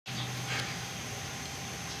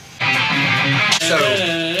So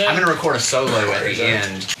I'm gonna record a solo at the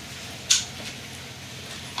end.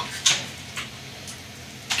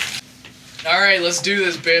 All right, let's do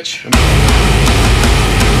this, bitch.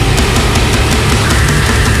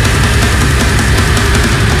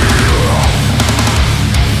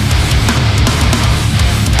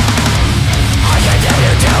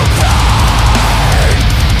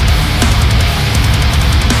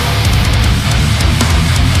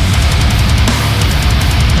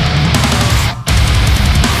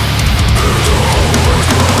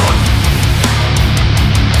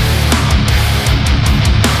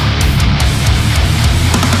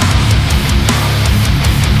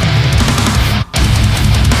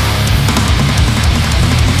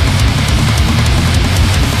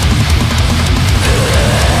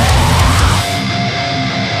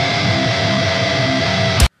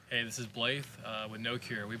 This is Blythe with No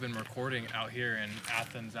Cure. We've been recording out here in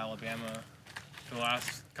Athens, Alabama for the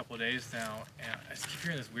last couple of days now, and I just keep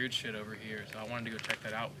hearing this weird shit over here, so I wanted to go check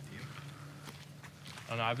that out with you.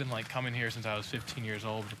 I don't know, I've been like coming here since I was 15 years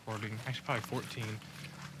old recording, actually probably 14, and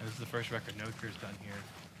this is the first record No Cure's done here.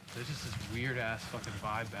 There's just this weird ass fucking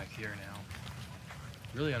vibe back here now.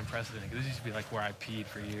 Really unprecedented, because this used to be like where I peed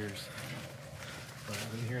for years. But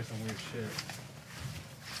I've been hearing some weird shit.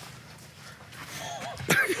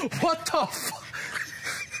 What the fuck?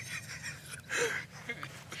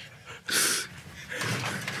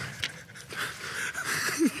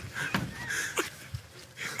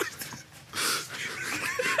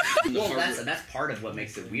 Well, that's part of what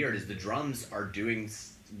makes it weird is the drums are doing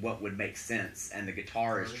what would make sense, and the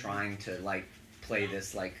guitar is trying to like play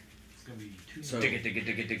this like digga digga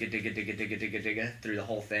digga digga digga digga digga digga digga through the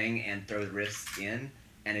whole thing and throw the riffs in,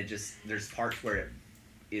 and it just there's parts where it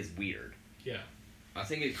is weird. Yeah. I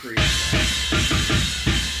think it creates...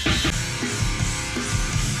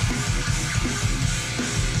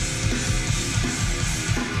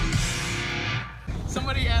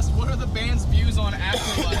 Somebody asked, what are the band's views on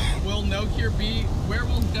afterlife? Will No Cure be? Where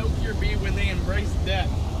will No Cure be when they embrace death?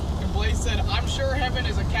 And Blaze said, I'm sure heaven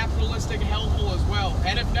is a capitalistic hellhole as well,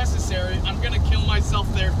 and if necessary, I'm gonna kill myself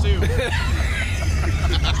there too.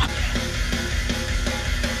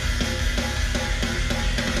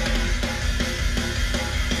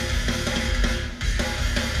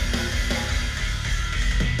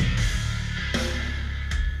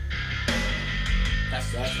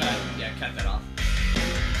 Yeah, cut that off.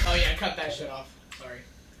 Oh yeah, cut that shit off. Sorry.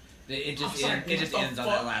 It just ends on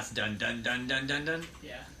that last dun dun dun dun dun dun.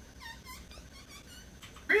 Yeah.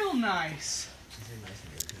 Real nice.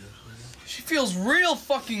 She feels real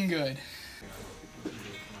fucking good.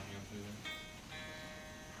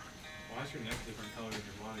 Why is your neck different color than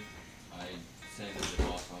your body? I sanded it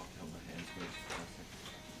off till my hands were plastic.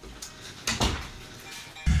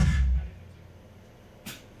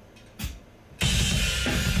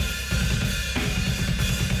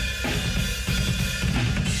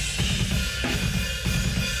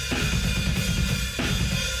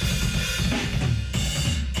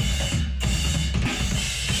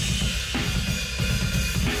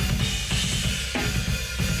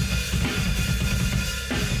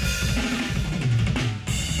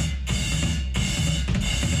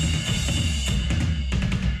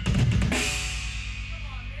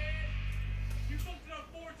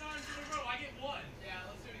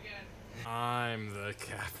 I'm the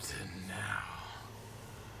captain now.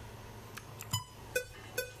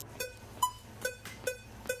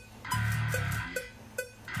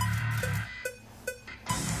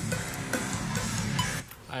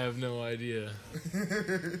 I have no idea.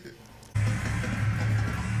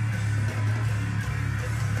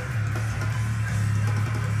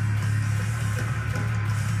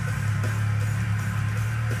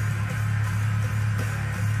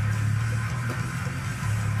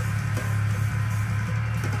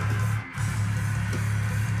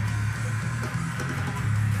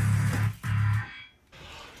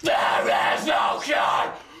 There is no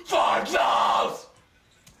cure for those!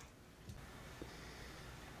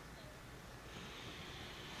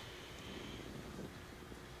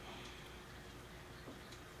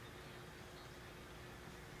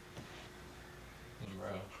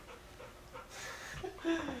 Bro.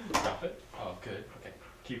 Drop it. Oh, good. Okay.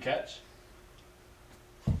 Keep catch.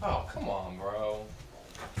 Oh, come on, bro.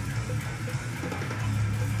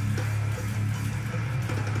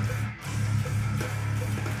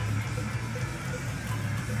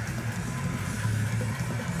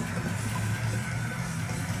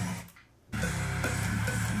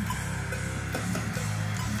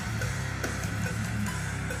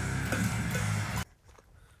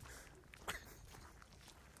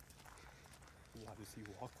 Why does he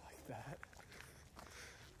walk like that?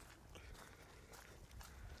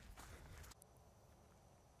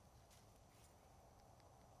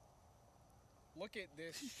 Look at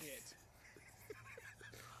this shit.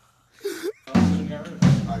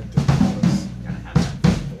 I did this. Gotta have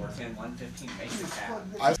that 410, 115 basic cap.